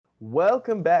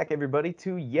Welcome back, everybody,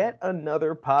 to yet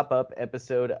another pop-up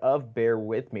episode of Bear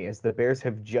With Me, as the Bears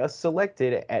have just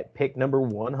selected at pick number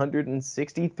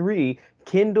 163,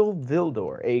 Kindle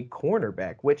Vildor, a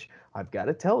cornerback, which I've got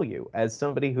to tell you, as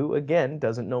somebody who, again,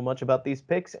 doesn't know much about these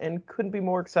picks and couldn't be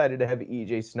more excited to have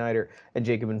EJ Snyder and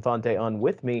Jacob Infante on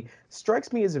with me,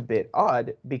 strikes me as a bit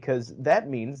odd because that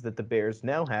means that the Bears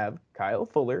now have Kyle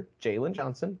Fuller, Jalen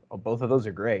Johnson, both of those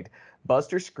are great,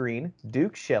 Buster Screen,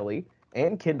 Duke Shelley,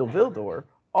 and Kindle Vildor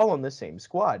all on the same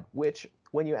squad, which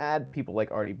when you add people like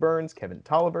Artie Burns, Kevin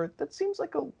Tolliver, that seems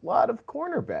like a lot of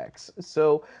cornerbacks.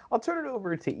 So I'll turn it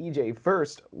over to EJ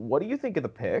first. What do you think of the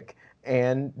pick,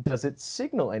 and does it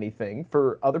signal anything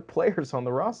for other players on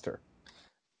the roster?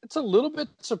 It's a little bit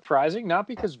surprising, not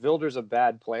because Vilder's a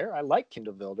bad player. I like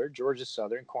Kindle Vilder, Georgia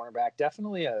Southern cornerback,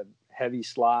 definitely a heavy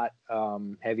slot,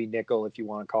 heavy nickel, if you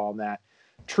want to call him that.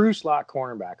 True slot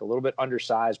cornerback, a little bit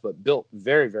undersized, but built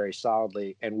very, very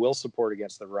solidly and will support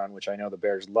against the run, which I know the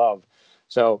Bears love.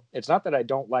 So it's not that I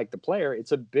don't like the player.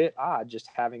 It's a bit odd just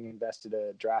having invested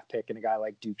a draft pick in a guy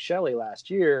like Duke Shelley last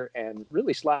year and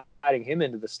really sliding him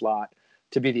into the slot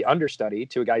to be the understudy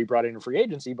to a guy you brought in free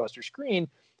agency, Buster Screen.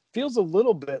 Feels a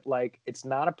little bit like it's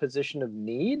not a position of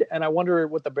need. And I wonder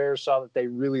what the Bears saw that they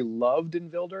really loved in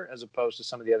Vilder as opposed to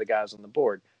some of the other guys on the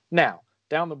board. Now,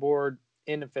 down the board,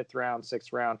 in the fifth round,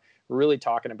 sixth round, we're really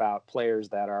talking about players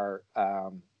that are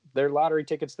their lottery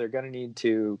tickets. They're going to need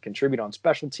to contribute on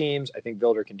special teams. I think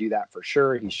Vilder can do that for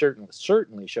sure. He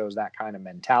certainly shows that kind of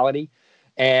mentality.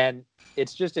 And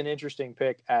it's just an interesting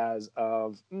pick as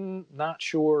of not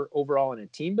sure overall in a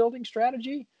team building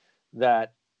strategy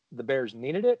that the Bears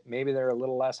needed it. Maybe they're a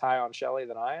little less high on Shelley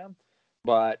than I am.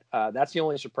 But that's the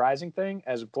only surprising thing.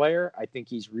 As a player, I think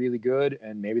he's really good.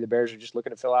 And maybe the Bears are just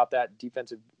looking to fill out that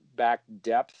defensive back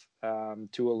depth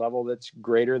to a level that's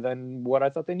greater than what I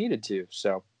thought they needed to.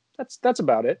 So that's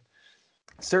about it.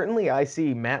 Certainly, I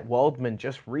see Matt Waldman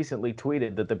just recently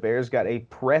tweeted that the Bears got a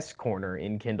press corner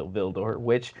in Kindle Vildor,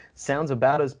 which sounds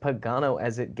about as Pagano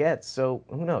as it gets. So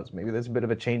who knows? Maybe there's a bit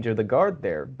of a change of the guard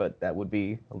there, but that would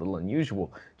be a little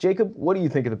unusual. Jacob, what do you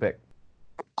think of the pick?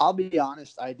 I'll be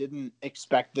honest, I didn't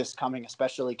expect this coming,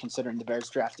 especially considering the Bears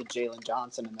drafted Jalen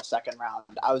Johnson in the second round.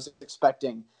 I was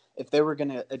expecting if they were going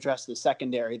to address the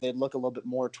secondary, they'd look a little bit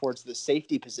more towards the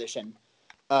safety position.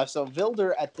 So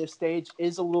Vilder at this stage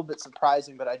is a little bit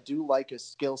surprising, but I do like his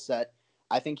skill set.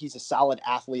 I think he's a solid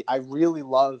athlete. I really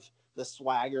love the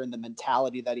swagger and the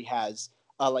mentality that he has.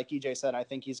 Like EJ said, I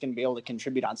think he's going to be able to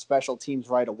contribute on special teams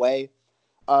right away.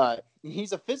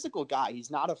 He's a physical guy. He's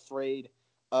not afraid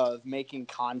of making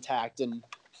contact and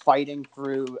fighting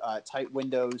through tight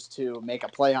windows to make a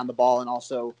play on the ball and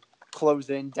also close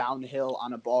in downhill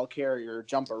on a ball carrier or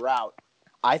jump a route.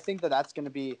 I think that that's going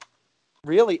to be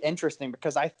really interesting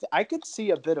because I could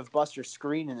see a bit of Buster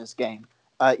Screen in this game.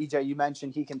 EJ, you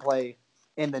mentioned he can play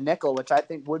in the nickel, which I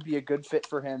think would be a good fit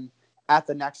for him at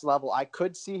the next level. I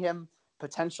could see him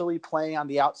potentially playing on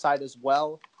the outside as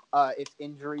well if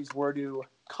injuries were to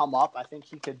come up. I think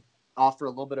he could offer a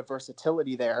little bit of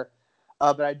versatility there.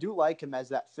 But I do like him as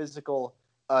that physical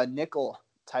nickel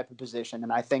type of position,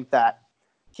 and I think that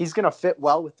he's going to fit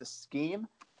well with the scheme.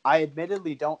 I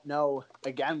admittedly don't know,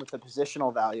 again, with the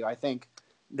positional value. I think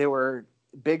there were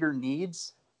bigger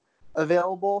needs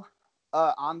available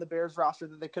on the Bears roster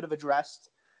that they could have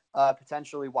addressed,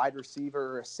 potentially wide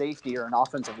receiver or a safety or an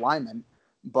offensive lineman.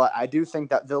 But I do think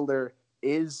that Vilder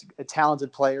is a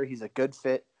talented player. He's a good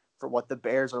fit for what the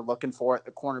Bears are looking for at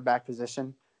the cornerback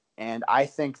position. And I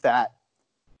think that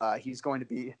he's going to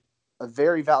be a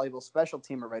very valuable special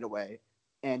teamer right away,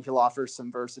 and he'll offer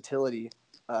some versatility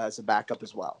as a backup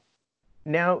as well.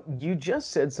 Now, you just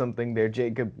said something there,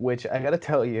 Jacob, which I gotta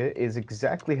tell you is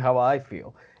exactly how I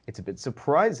feel. It's a bit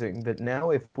surprising that now,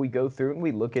 if we go through and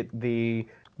we look at the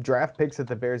draft picks that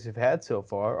the Bears have had so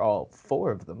far, all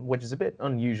four of them, which is a bit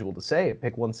unusual to say at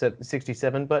pick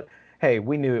 167, but hey,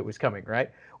 we knew it was coming, right?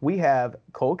 We have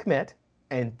Cole Kmet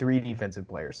and three defensive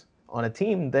players on a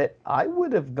team that I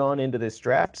would have gone into this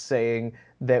draft saying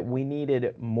that we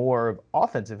needed more of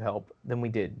offensive help than we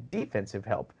did defensive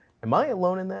help. Am I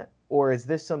alone in that? Or is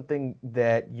this something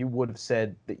that you would have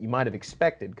said that you might have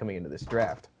expected coming into this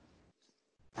draft?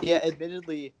 Yeah,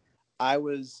 admittedly,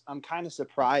 I'm kind of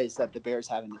surprised that the Bears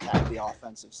haven't attacked the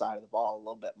offensive side of the ball a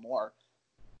little bit more,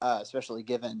 especially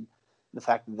given the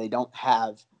fact that they don't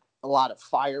have a lot of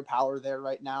firepower there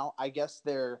right now. I guess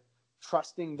they're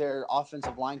trusting their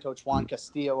offensive line coach, Juan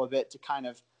Castillo, a bit to kind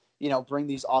of, bring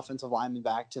these offensive linemen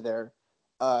back to their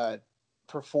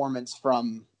performance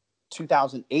from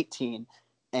 2018.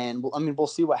 And we'll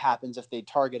see what happens if they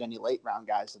target any late round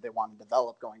guys that they want to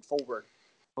develop going forward.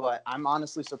 but I'm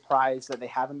honestly surprised that they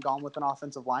haven't gone with an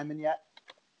offensive lineman yet.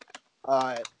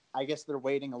 I guess they're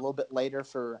waiting a little bit later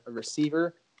for a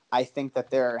receiver. I think that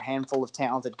there are a handful of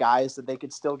talented guys that they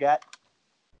could still get.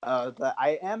 But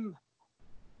I am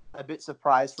a bit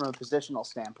surprised from a positional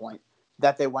standpoint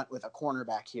that they went with a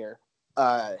cornerback here.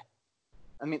 I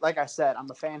mean, like I said, I'm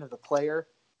a fan of the player.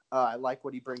 I like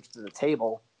what he brings to the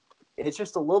table. It's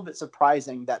just a little bit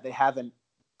surprising that they haven't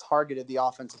targeted the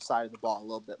offensive side of the ball a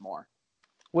little bit more.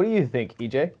 What do you think,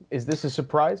 EJ? Is this a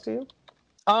surprise to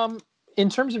you? In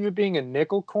terms of it being a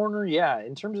nickel corner, yeah.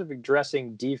 In terms of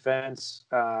addressing defense,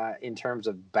 in terms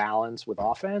of balance with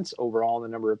offense, overall the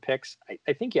number of picks,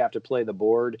 I think you have to play the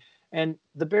board. And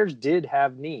the Bears did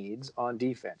have needs on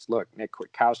defense. Look, Nick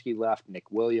Kwiatkowski left,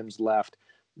 Nick Williams left.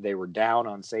 They were down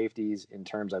on safeties in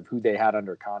terms of who they had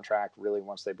under contract. Really,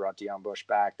 once they brought Deion Bush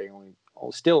back, they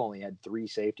still only had 3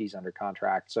 safeties under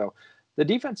contract. So the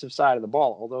defensive side of the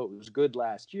ball, although it was good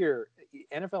last year,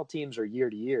 NFL teams are year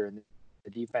to year, and the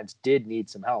defense did need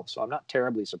some help. So I'm not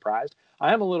terribly surprised.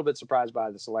 I am a little bit surprised by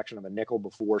the selection of a nickel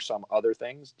before some other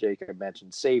things. Jacob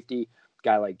mentioned safety.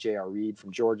 Guy like J.R. Reed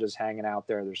from Georgia's hanging out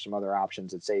there. There's some other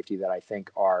options at safety that I think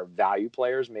are value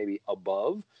players, maybe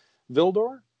above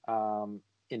Vildor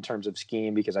in terms of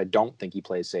scheme, because I don't think he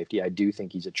plays safety. I do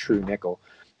think he's a true nickel.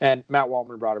 And Matt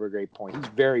Waltman brought up a great point. He's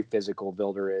very physical,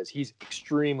 Vildor is. He's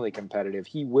extremely competitive.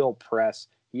 He will press.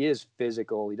 He is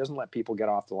physical. He doesn't let people get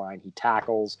off the line. He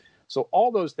tackles. So all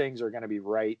those things are going to be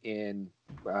right in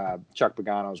Chuck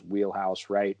Pagano's wheelhouse,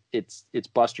 right? It's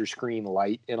Buster Screen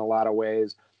light in a lot of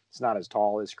ways. It's not as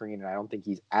tall as Screen, and I don't think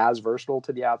he's as versatile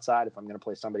to the outside. If I'm going to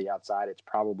play somebody outside, it's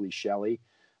probably Shelley,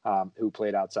 who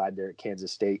played outside there at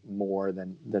Kansas State more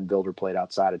than Vildor played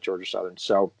outside at Georgia Southern.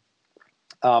 So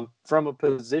from a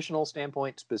positional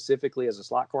standpoint, specifically as a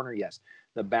slot corner, yes,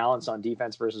 the balance on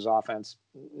defense versus offense,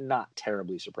 not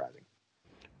terribly surprising.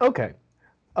 Okay.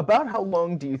 About how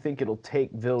long do you think it'll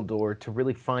take Vildor to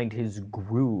really find his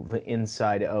groove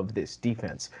inside of this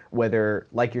defense? Whether,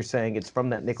 like you're saying, it's from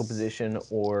that nickel position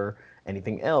or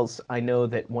anything else. I know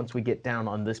that once we get down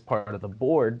on this part of the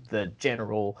board, the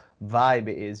general vibe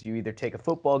is you either take a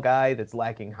football guy that's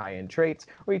lacking high-end traits,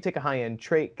 or you take a high-end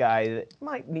trait guy that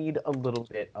might need a little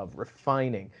bit of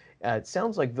refining. It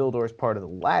sounds like Vildor is part of the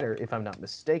latter, if I'm not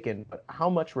mistaken, but how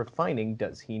much refining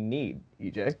does he need,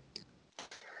 EJ?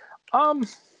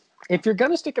 If you're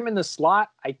going to stick him in the slot,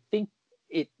 I think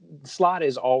slot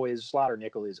or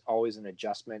nickel is always an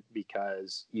adjustment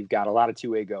because you've got a lot of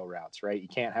two-way go routes, right? You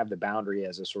can't have the boundary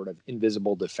as a sort of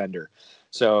invisible defender.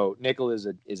 So nickel is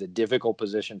a difficult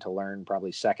position to learn,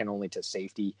 probably second only to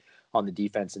safety on the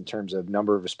defense in terms of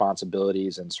number of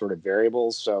responsibilities and sort of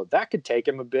variables. So that could take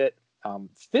him a bit.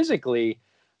 Physically,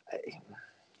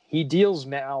 he deals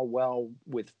now well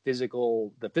with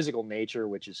the physical nature,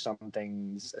 which is some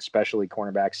things, especially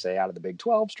cornerbacks, say out of the Big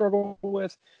 12 struggle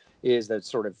with, is that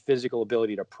sort of physical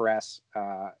ability to press,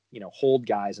 hold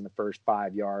guys in the first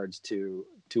 5 yards to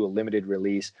a limited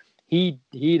release.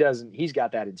 He's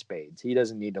got that in spades. He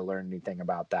doesn't need to learn anything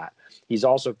about that. He's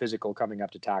also physical coming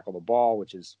up to tackle the ball,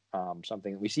 which is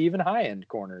something that we see even high-end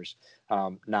corners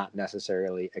not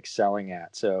necessarily excelling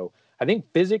at. So I think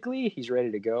physically he's ready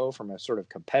to go. From a sort of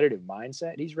competitive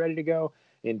mindset, he's ready to go.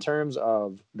 In terms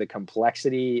of the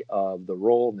complexity of the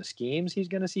role and the schemes he's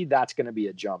going to see, that's going to be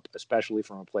a jump, especially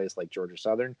from a place like Georgia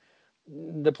Southern.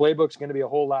 The playbook's going to be a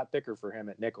whole lot thicker for him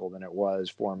at nickel than it was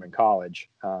for him in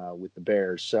college with the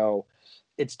Bears. So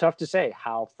it's tough to say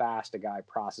how fast a guy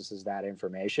processes that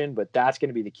information, but that's going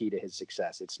to be the key to his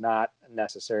success. It's not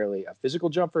necessarily a physical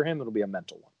jump for him. It'll be a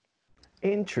mental one.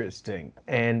 Interesting.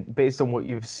 And based on what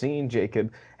you've seen,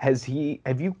 Jacob, have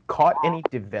you caught any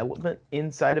development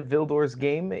inside of Vildor's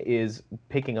game? Is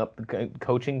picking up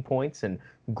coaching points and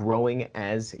growing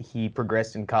as he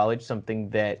progressed in college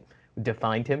something that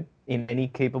defined him in any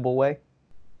capable way?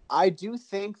 I do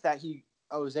think that he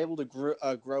was able to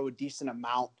grow a decent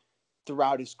amount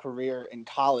throughout his career in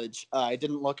college. I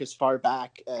didn't look as far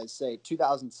back as, say,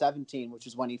 2017, which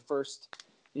is when he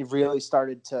really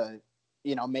started to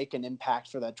make an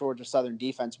impact for that Georgia Southern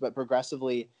defense, but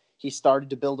progressively he started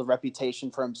to build a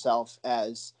reputation for himself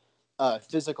as a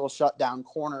physical shutdown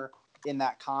corner in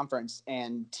that conference,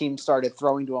 and teams started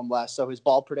throwing to him less. So his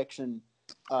ball prediction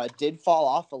did fall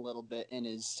off a little bit in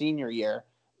his senior year,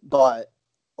 but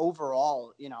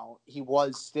overall, he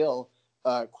was still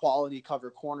a quality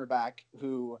cover cornerback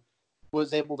who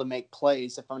was able to make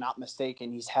plays. If I'm not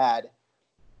mistaken, he's had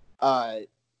a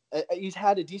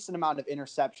decent amount of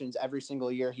interceptions every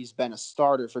single year he's been a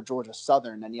starter for Georgia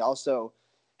Southern, and he also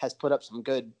has put up some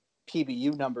good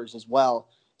PBU numbers as well.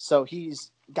 So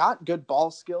he's got good ball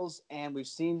skills, and we've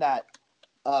seen that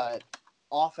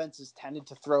offenses tended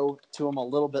to throw to him a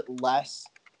little bit less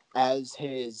as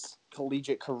his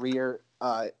collegiate career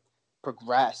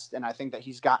progressed, and I think that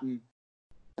he's gotten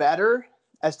better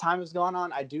as time has gone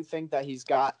on. I do think that he's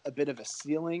got a bit of a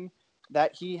ceiling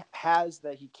that he has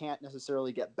that he can't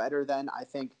necessarily get better than. I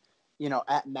think,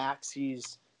 at max,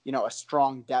 he's, a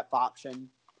strong depth option,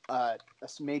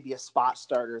 maybe a spot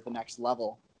starter at the next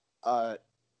level.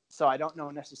 So I don't know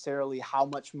necessarily how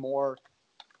much more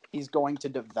he's going to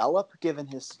develop given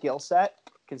his skill set,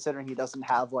 considering he doesn't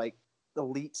have like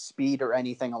elite speed or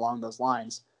anything along those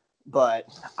lines. But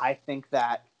I think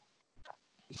that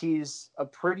he's a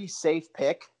pretty safe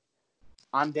pick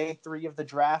on day 3 of the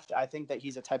draft. I think that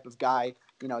he's a type of guy,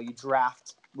 you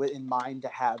draft with in mind to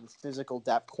have a physical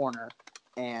depth corner.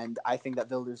 And I think that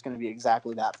Vildor's going to be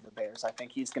exactly that for the Bears. I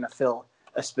think he's going to fill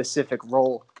a specific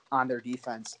role on their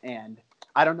defense. And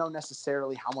I don't know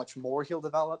necessarily how much more he'll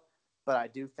develop, but I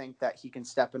do think that he can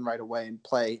step in right away and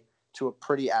play to a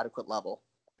pretty adequate level.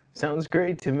 Sounds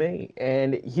great to me.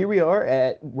 And here we are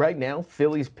at right now.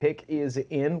 Philly's pick is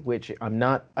in, which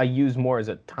I use more as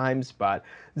a time spot.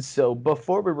 So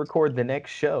before we record the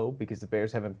next show, because the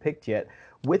Bears haven't picked yet,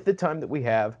 with the time that we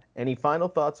have, any final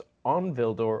thoughts on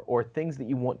Vildor or things that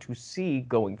you want to see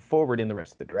going forward in the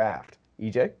rest of the draft?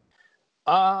 EJ?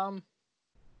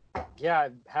 Yeah,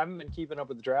 I haven't been keeping up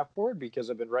with the draft board because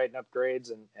I've been writing up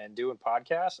grades and doing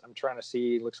podcasts. I'm trying to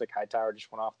see, looks like Hightower just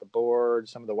went off the board.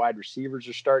 Some of the wide receivers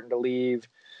are starting to leave.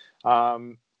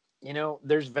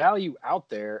 There's value out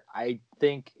there. I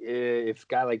think if a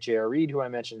guy like J.R. Reed, who I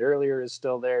mentioned earlier, is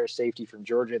still there, safety from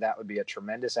Georgia, that would be a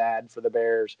tremendous add for the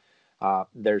Bears.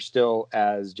 There's still,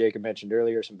 as Jacob mentioned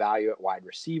earlier, some value at wide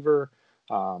receiver.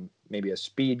 Maybe a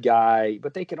speed guy,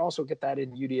 but they could also get that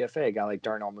in UDFA. A guy like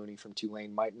Darnell Mooney from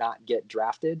Tulane might not get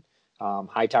drafted.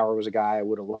 Hightower was a guy I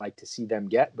would have liked to see them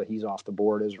get, but he's off the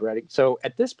board as ready. So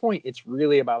at this point, it's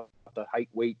really about the height,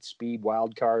 weight, speed,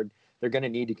 wild card. They're going to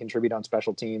need to contribute on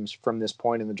special teams from this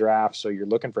point in the draft. So you're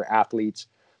looking for athletes,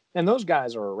 and those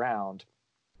guys are around.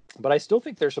 But I still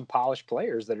think there's some polished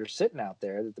players that are sitting out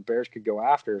there that the Bears could go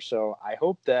after. So I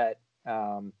hope that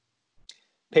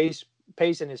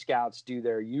Pace and his scouts do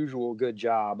their usual good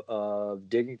job of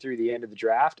digging through the end of the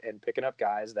draft and picking up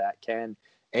guys that can,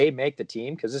 make the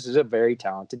team, because this is a very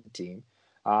talented team,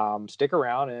 stick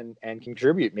around and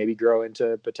contribute, maybe grow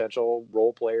into potential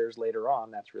role players later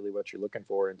on. That's really what you're looking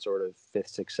for in sort of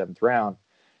 5th, 6th, 7th round.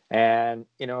 And,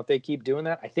 if they keep doing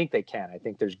that, I think they can. I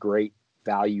think there's great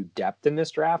value depth in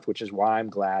this draft, which is why I'm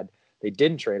glad they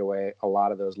didn't trade away a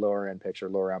lot of those lower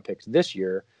round picks this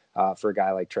year for a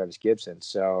guy like Travis Gibson.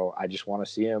 So I just want to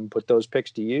see him put those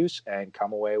picks to use and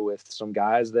come away with some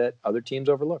guys that other teams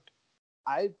overlooked.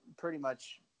 I pretty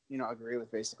much, agree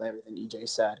with basically everything EJ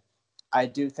said. I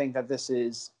do think that this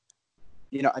is,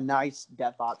 a nice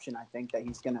depth option. I think that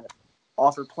he's going to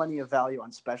offer plenty of value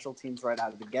on special teams right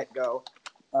out of the get-go.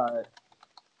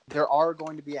 There are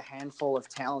going to be a handful of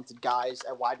talented guys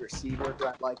at wide receiver who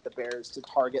I'd like the Bears to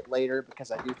target later,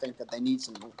 because I do think that they need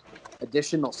some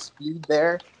additional speed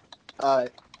there.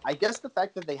 I guess the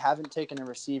fact that they haven't taken a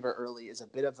receiver early is a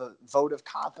bit of a vote of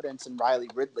confidence in Riley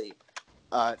Ridley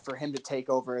for him to take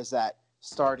over as that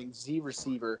starting Z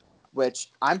receiver,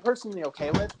 which I'm personally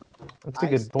okay with. That's a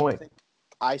good point.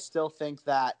 I still think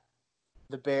that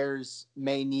the Bears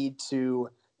may need to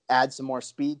add some more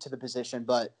speed to the position,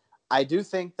 but I do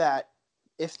think that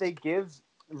if they give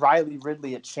Riley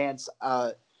Ridley a chance,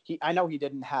 I know he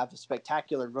didn't have a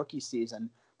spectacular rookie season,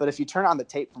 but if you turn on the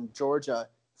tape from Georgia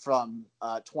from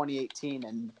 2018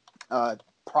 and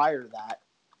prior to that,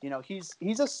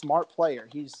 he's a smart player.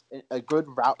 He's a good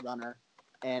route runner,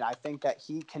 and I think that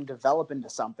he can develop into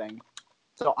something.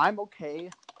 So I'm okay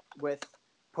with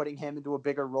putting him into a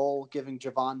bigger role, giving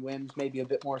Javon Wims maybe a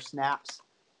bit more snaps.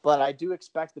 But I do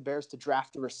expect the Bears to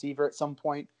draft a receiver at some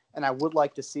point, and I would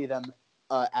like to see them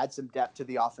add some depth to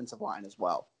the offensive line as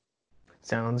well.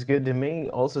 Sounds good to me.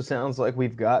 Also sounds like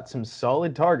we've got some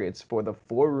solid targets for the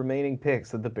 4 remaining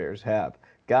picks that the Bears have.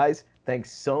 Guys,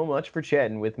 thanks so much for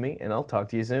chatting with me, and I'll talk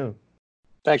to you soon.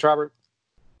 Thanks, Robert.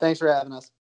 Thanks for having us.